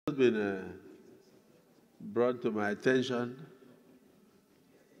been brought to my attention,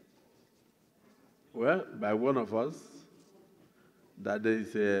 well, by one of us, that there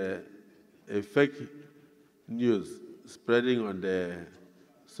is a fake news spreading on the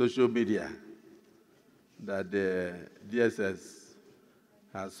social media that the DSS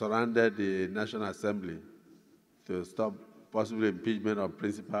has surrounded the National Assembly to stop possible impeachment of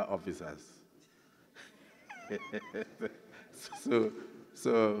principal officers. so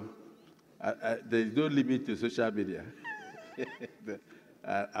there is no limit to social media.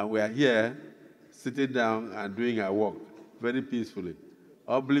 And we are here sitting down and doing our work very peacefully,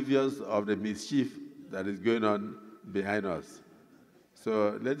 oblivious of the mischief that is going on behind us.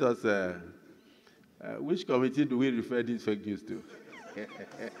 So let us, which committee do we refer these fake news to?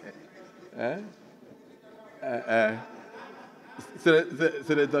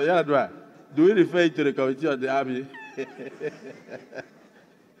 Senator Yadwa, do we refer it to the Committee on the Army?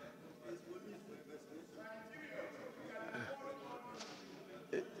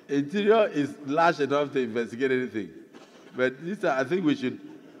 Interior is large enough to investigate anything, but this, I think we should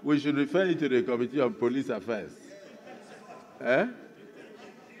refer it to the Committee on Police Affairs.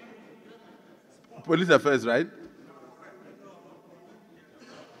 Police Affairs, right?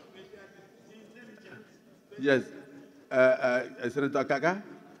 Yes. Senator Kaka,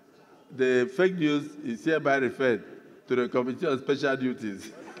 the fake news is hereby referred to the Committee on Special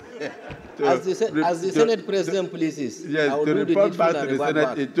Duties. As the Senate President pleases, yes, I will to do report the back to the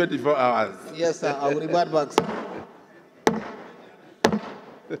Senate in 24 hours. Yes, sir, I will report back, sir.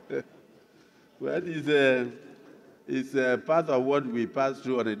 Well, it's part of what we pass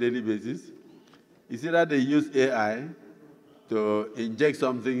through on a daily basis. It's either they use AI to inject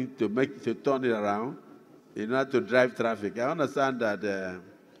something to turn it around in order to drive traffic. I understand that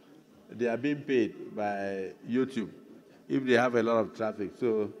they are being paid by YouTube if they have a lot of traffic.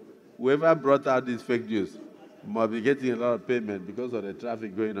 So whoever brought out this fake news must be getting a lot of payment because of the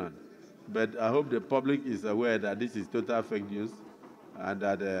traffic going on. But I hope the public is aware that this is total fake news and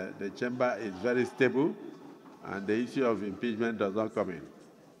that the chamber is very stable and the issue of impeachment does not come in.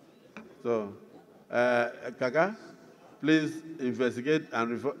 So, Kaka, please investigate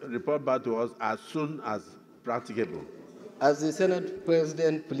and report back to us as soon as practicable. As the Senate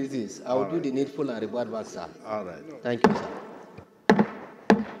President pleases, I will do the needful and report back, sir. All right. Thank you, sir.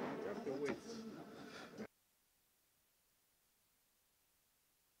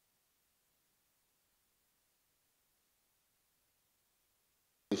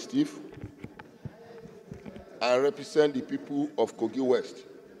 Steve, I represent the people of Kogi West.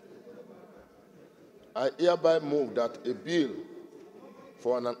 I hereby move that a bill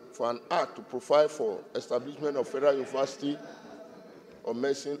for an act to provide for establishment of Federal University of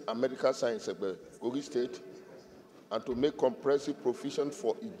Medicine and Medical Science at Kogi State and to make comprehensive provision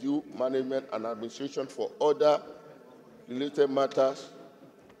for due management and administration for other related matters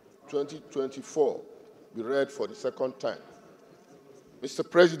 2024 be read for the second time. Mr.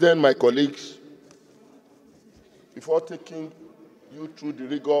 President, my colleagues, before taking you through the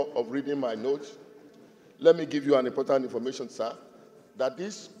rigor of reading my notes, let me give you an important information, sir, that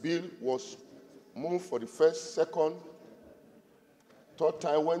this bill was moved for the first, second, third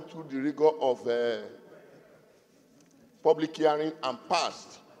time, went through the rigor of public hearing and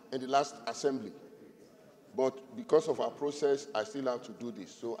passed in the last assembly. But because of our process, I still have to do this.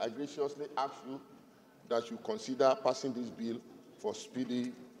 So I graciously ask you that you consider passing this bill for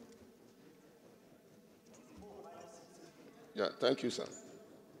speedy. Yeah, thank you, sir.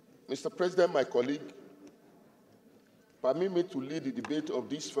 Mr. President, my colleague, permit me to lead the debate of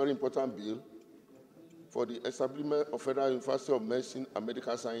this very important bill for the establishment of Federal University of Medicine and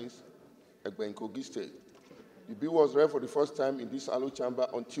Medical Science at Kogi State. The bill was read for the first time in this Alo chamber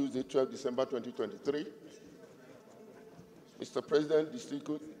on Tuesday, 12 December 2023. Mr. President,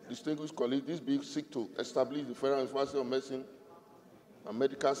 distinguished colleagues, this bill seeks to establish the Federal University of Medicine and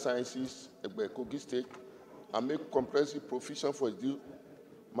Medical Sciences at Kogi State and make comprehensive provision for its due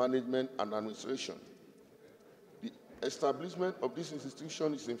management and administration. The establishment of this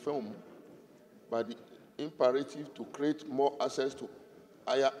institution is informed by the imperative to create more access to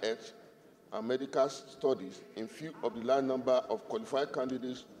higher ed and medical studies in view of the large number of qualified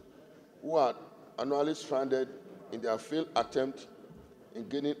candidates who are annually stranded in their failed attempt in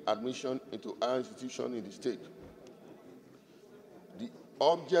gaining admission into higher institutions in the state. The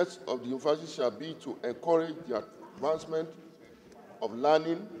objects of the university shall be to encourage the advancement of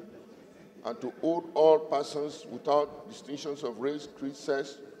learning and to hold all persons without distinctions of race, creed,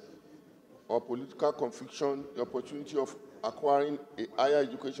 sex, or political conviction the opportunity of acquiring a higher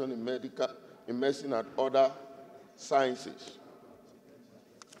education in medicine and other sciences.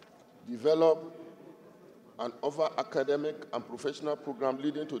 develop and offer academic and professional programs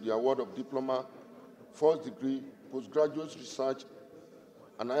leading to the award of diploma, first degree, postgraduate research,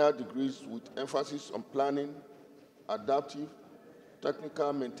 and higher degrees with emphasis on planning, adaptive,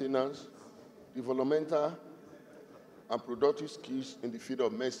 technical maintenance, developmental, and productive skills in the field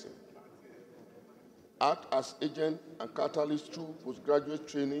of medicine. Act as agent and catalyst through postgraduate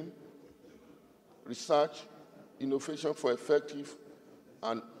training, research, innovation for effective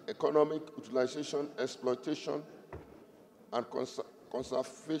and economic utilization, exploitation, and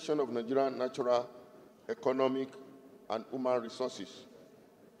conservation of Nigerian natural, economic, and human resources.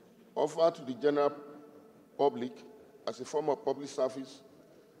 Offered to the general public as a form of public service,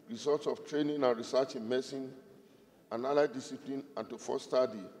 results of training and research in medicine and allied discipline, and to foster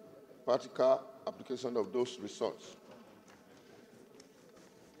the practical application of those results.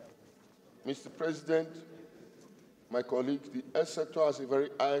 Mr. President, my colleagues, the health sector has a very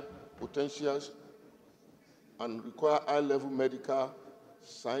high potential and require high-level medical,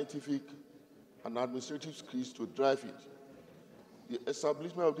 scientific, and administrative skills to drive it. The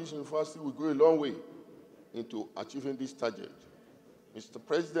establishment of this university will go a long way into achieving this target. Mr.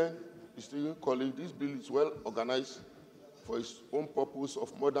 President, distinguished colleagues, this bill is well organized for its own purpose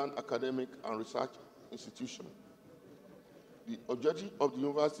of modern academic and research institution. The objective of the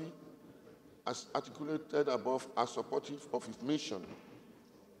university, as articulated above, are supportive of its mission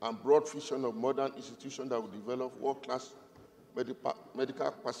and broad vision of modern institution that will develop world-class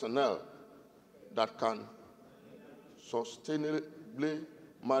medical personnel that can sustainably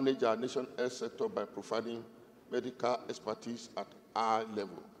manage our nation's health sector by providing medical expertise at high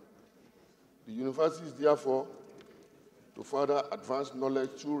level. The university is therefore to further advance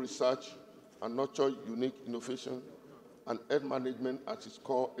knowledge through research and nurture unique innovation and health management as its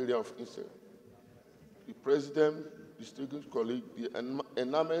core area of interest. The President, distinguished colleague, the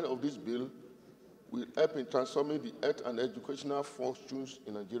enactment of this bill will help in transforming the health and educational functions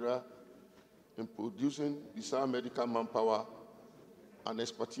in Nigeria, in producing desired medical manpower and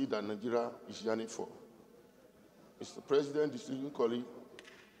expertise that Nigeria is yearning for. Mr. President, distinguished colleague,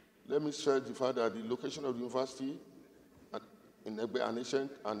 let me stress the fact that the location of the university in Egbe, an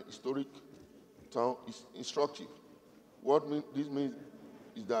ancient and historic town, is instructive. What this means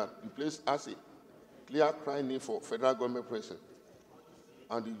is that the place has a clear crying need for federal government presence,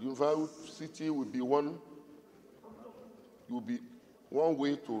 and the university will be one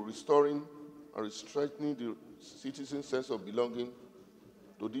way to restoring and strengthening the citizens' sense of belonging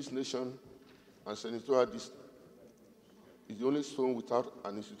to this nation, and senatorial district is the only zone without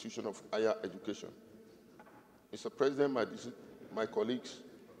an institution of higher education. Mr. President, my colleagues,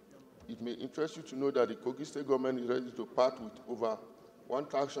 it may interest you to know that the Kogi State government is ready to part with over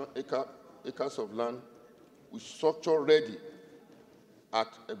 1,000 acres of land with structure ready at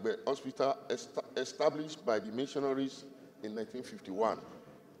a hospital established by the missionaries in 1951.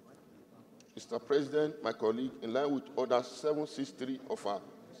 Mr. President, my colleague, in line with Order 763 of our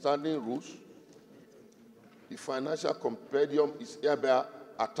standing rules, the financial compendium is hereby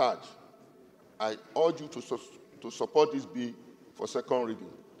attached. I urge you to support this bill for second reading.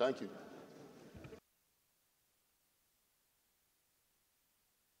 Thank you.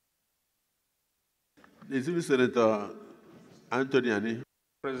 The Civil Senator Anthony Ani.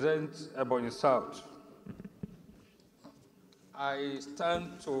 President Ebonyi South, I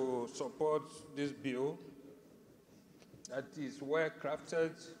stand to support this bill that is well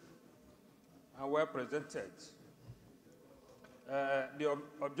crafted and well presented. The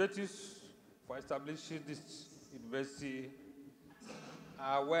objectives for establishing this university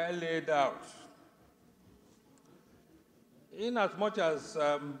are well laid out. In as much as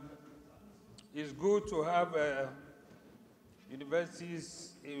it's good to have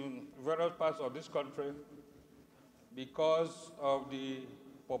universities in various parts of this country because of the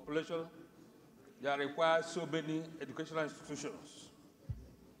population that requires so many educational institutions.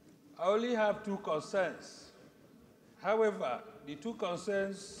 I only have two concerns. However, the two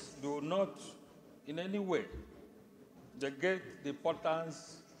concerns do not in any way negate the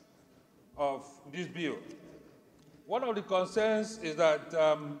importance of this bill. One of the concerns is that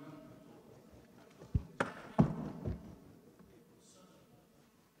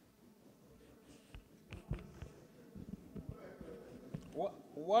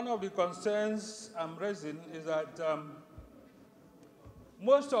one of the concerns I'm raising is that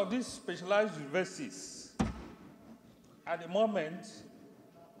most of these specialized universities at the moment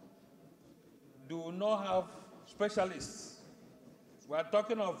do not have specialists. We are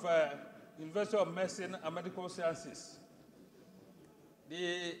talking of University of Medicine and Medical Sciences.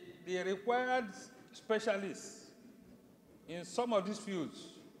 The required specialists in some of these fields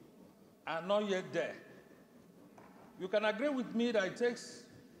are not yet there. You can agree with me that it takes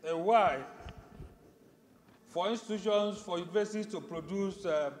a while for institutions, for universities to produce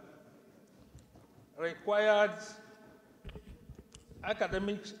required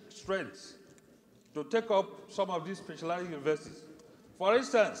academic strength to take up some of these specialized universities. For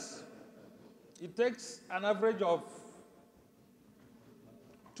instance, it takes an average of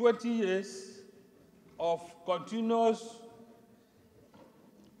 20 years of continuous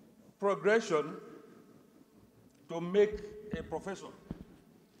progression to make a profession.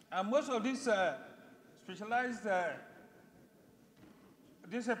 And most of these specialized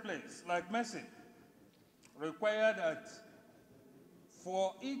disciplines, like medicine, require that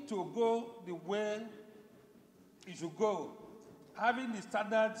for it to go the way it should go, having the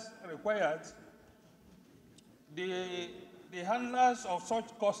standards required, the handlers of such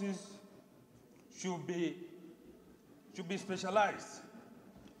courses should be specialized.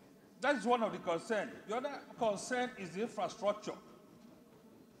 That is one of the concerns. The other concern is the infrastructure.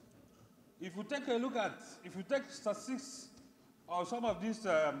 If you take a look at, if you take statistics of some of these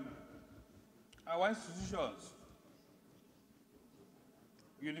our institutions,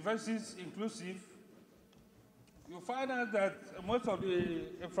 universities inclusive, you find out that most of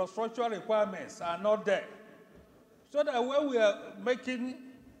the infrastructure requirements are not there. So that when we are making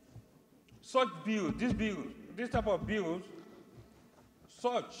such bills, this type of bills,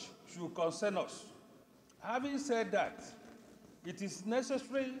 such should concern us. Having said that, it is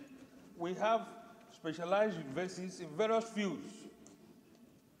necessary we have specialized universities in various fields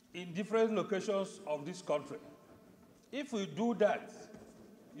in different locations of this country. If we do that,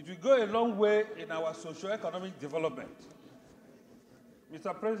 it will go a long way in our socio-economic development.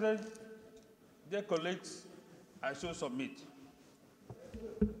 Mr. President, dear colleagues, I so submit.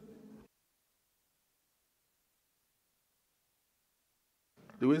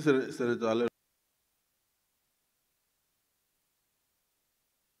 Do we, Senator Ale?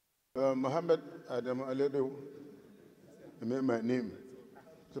 Mohammed Adam Aledo, my name.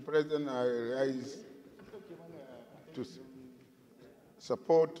 Mr. President, I rise to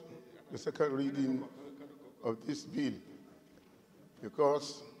support the second reading of this bill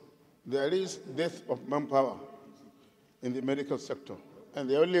because there is dearth of manpower in the medical sector, and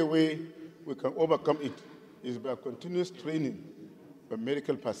the only way we can overcome it is by continuous training of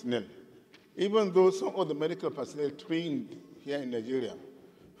medical personnel. Even though some of the medical personnel trained here in Nigeria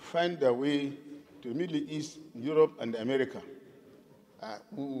find their way to the Middle East, Europe, and America,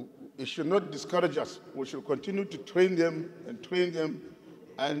 it should not discourage us. We should continue to train them,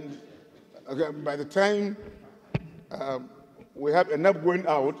 and by the time we have enough going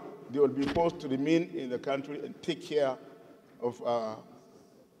out, they will be forced to remain in the country and take care of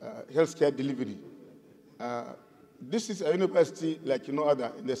healthcare delivery. This is a university like no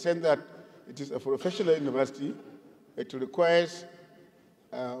other, in the sense that it is a professional university. It requires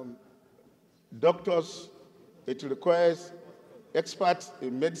doctors, it requires experts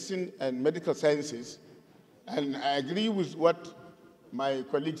in medicine and medical sciences, and I agree with what my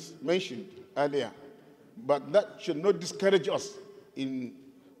colleagues mentioned earlier, but that should not discourage us in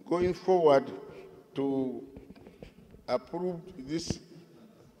going forward to approve this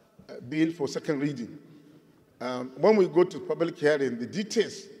bill for second reading. When we go to public hearing, the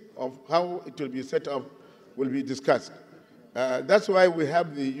details of how it will be set up will be discussed. That's why we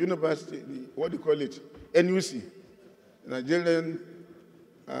have the university, what do you call it, NUC, Nigerian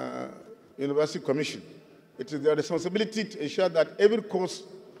University Commission. It is their responsibility to ensure that every course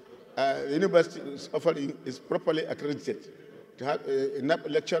the university is offering is properly accredited, to have enough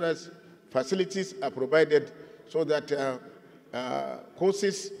lecturers, facilities are provided so that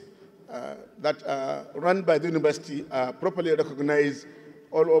courses that are run by the university are properly recognized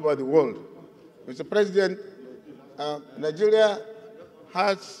all over the world. Mr. President, Nigeria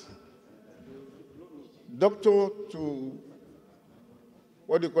has doctor to,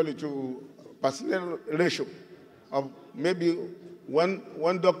 what do you call it, to personnel ratio of maybe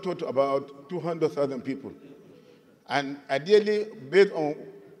one doctor to about 200,000 people. And ideally, based on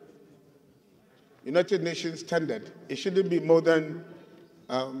United Nations standard, it shouldn't be more than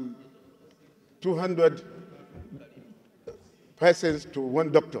 200 persons to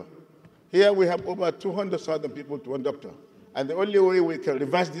one doctor. Here we have over 200,000 people to one doctor. And the only way we can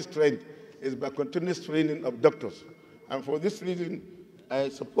reverse this trend is by continuous training of doctors. And for this reason, I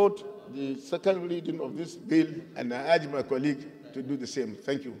support the second reading of this bill, and I urge my colleague to do the same.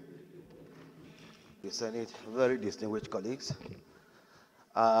 Thank you. The Senate, very distinguished colleagues.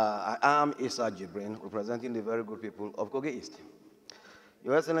 I am Issa Jibrin, representing the very good people of Kogi East.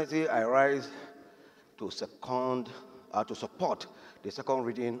 Your Excellency, I rise to support the second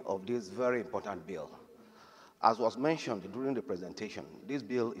reading of this very important bill. As was mentioned during the presentation, this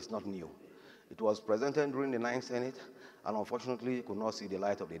bill is not new. It was presented during the 9th Senate and unfortunately could not see the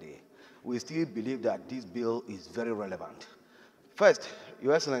light of the day. We still believe that this bill is very relevant. First,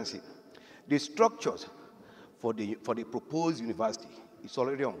 Your Excellency, the structures for the proposed university is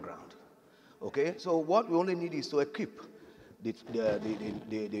already on ground. Okay, so what we only need is to equip the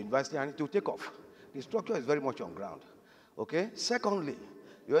university and to take off. The structure is very much on ground. Okay. Secondly,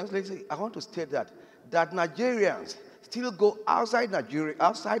 Your Excellency, I want to state that Nigerians still go outside Nigeria,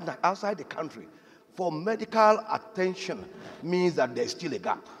 outside the country for medical attention means that there's still a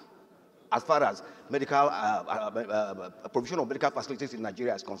gap as far as medical provision of medical facilities in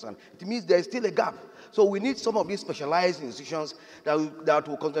Nigeria is concerned. It means there's still a gap. So we need some of these specialized institutions that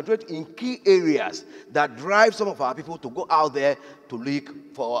will concentrate in key areas that drive some of our people to go out there to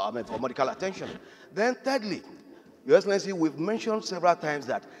look for medical attention. Then thirdly, Your Excellency, we've mentioned several times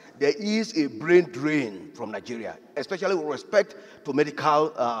that there is a brain drain from Nigeria, especially with respect to medical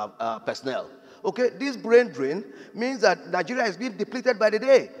personnel. Okay, this brain drain means that Nigeria is being depleted by the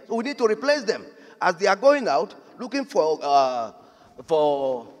day. So we need to replace them. As they are going out, looking for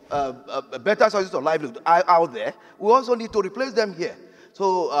better sources of livelihood out there, we also need to replace them here.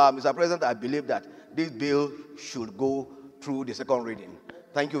 So, Mr. President, I believe that this bill should go through the second reading.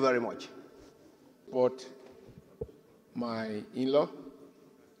 Thank you very much. But my in-law,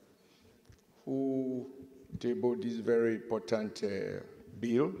 who tabled this very important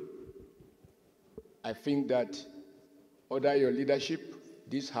bill, I think that under your leadership,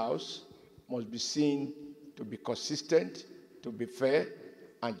 this House must be seen to be consistent, to be fair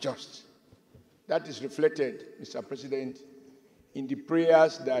and just. That is reflected, Mr. President, in the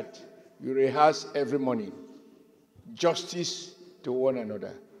prayers that we rehearse every morning. Justice to one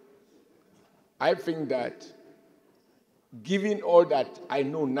another. I think that given all that I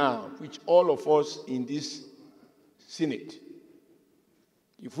know now, which all of us in this Senate,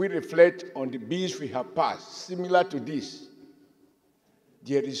 if we reflect on the bills we have passed, similar to this,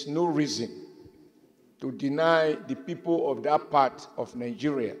 there is no reason to deny the people of that part of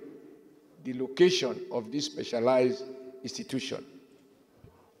Nigeria the location of this specialized institution.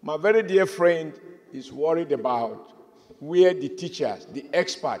 My very dear friend is worried about where the teachers, the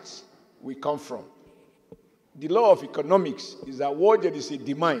experts will come from. The law of economics is that where there is a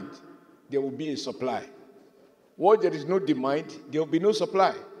demand, there will be a supply. Where there is no demand, there will be no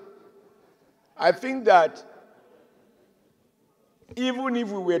supply. I think that even if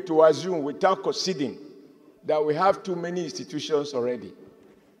we were to assume, without conceding, that we have too many institutions already,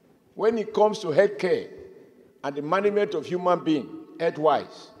 when it comes to healthcare and the management of human beings,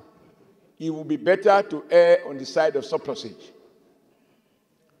 health-wise, it will be better to err on the side of surplusage.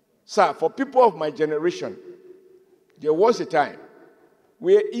 Sir, for people of my generation, there was a time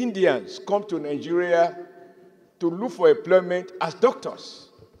where Indians come to Nigeria to look for employment as doctors.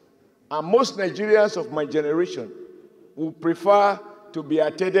 And most Nigerians of my generation would prefer to be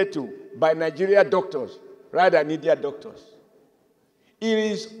attended to by Nigerian doctors rather than Indian doctors. It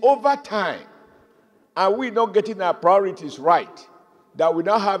is over time, and we're not getting our priorities right, that we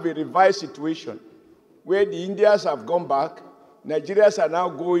now have a revised situation where the Indians have gone back, Nigerians are now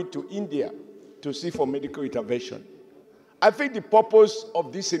going to India to seek for medical intervention. I think the purpose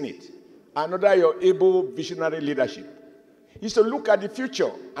of this Senate, and under your able visionary leadership, is to look at the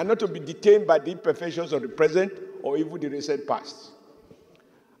future and not to be detained by the imperfections of the present or even the recent past.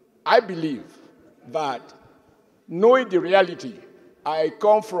 I believe that knowing the reality, I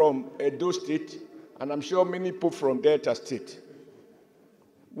come from Edo State, and I'm sure many people from Delta State.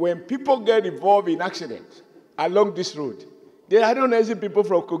 When people get involved in accidents along this road, they are not necessarily people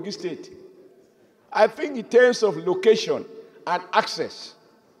from Kogi State. I think in terms of location and access,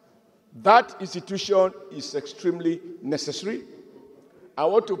 that institution is extremely necessary. I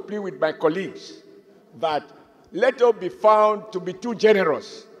want to plead with my colleagues that let us be found to be too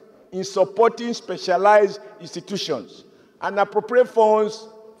generous in supporting specialized institutions and appropriate funds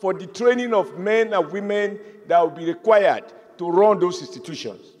for the training of men and women that will be required to run those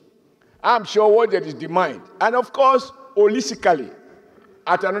institutions. I'm sure what there is demand. And of course, holistically,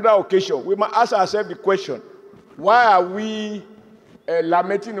 at another occasion, we must ask ourselves the question, why are we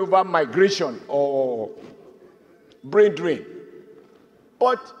lamenting over migration or brain drain?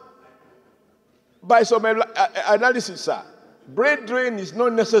 But by some analysis, sir, brain drain is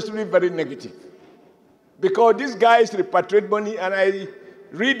not necessarily very negative. Because these guys repatriate money, and I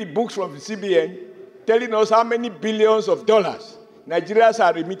read the books from the CBN telling us how many billions of dollars Nigerians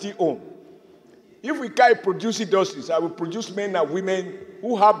are remitting home. If we can't produce industries, I will produce men and women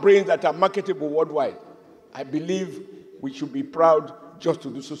who have brains that are marketable worldwide. I believe we should be proud just to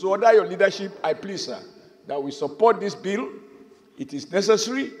do so. So under your leadership, I please, sir, that we support this bill. It is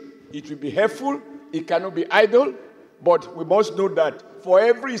necessary, it will be helpful, it cannot be idle, but we must know that for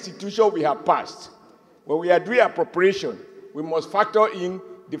every institution we have passed, when we are doing appropriation, we must factor in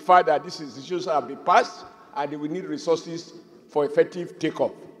the fact that these institutions have been passed and they will need resources for effective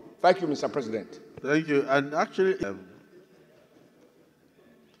takeoff. Thank you, Mr. President. Thank you. And actually,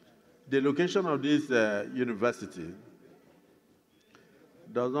 the location of this university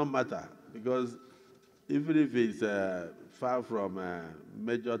does not matter, because even if it's far from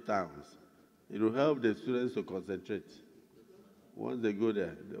major towns, it will help the students to concentrate. Once they go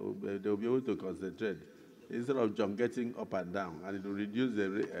there, they will be able to concentrate instead of getting up and down, and it will reduce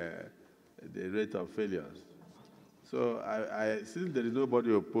the rate of failures. So since there is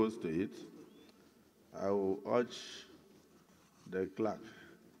nobody opposed to it, I will urge the clerk.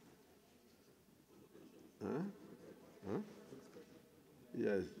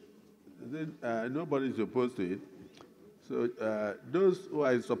 Yes, nobody is opposed to it. So those who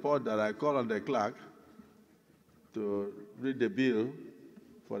are in support, that I call on the clerk to read the bill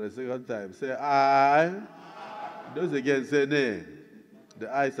for the second time, say aye. Those against say nay.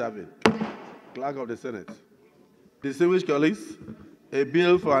 The ayes have it. Clerk of the Senate. Distinguished colleagues, a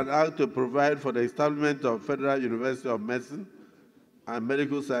bill for an act to provide for the establishment of Federal University of Medicine and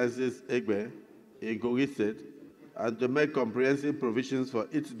Medical Sciences, Egbe, in Kogi State, and to make comprehensive provisions for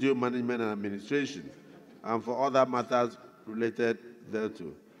its due management and administration, and for other matters related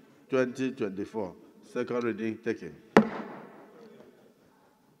thereto. 2024. Second reading taken.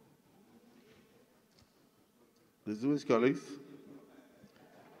 Distinguished colleagues,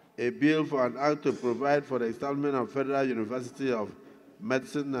 a bill for an act to provide for the establishment of Federal University of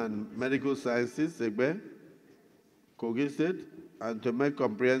Medicine and Medical Sciences, Egbe, Kogi State, and to make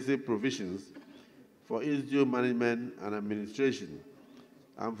comprehensive provisions for its due management and administration,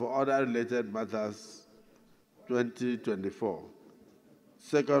 and for other related matters, 2024.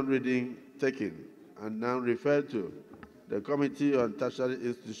 Second reading taken, and now referred to the Committee on Tertiary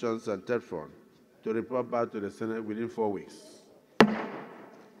Institutions and TEDFON to report back to the Senate within 4 weeks.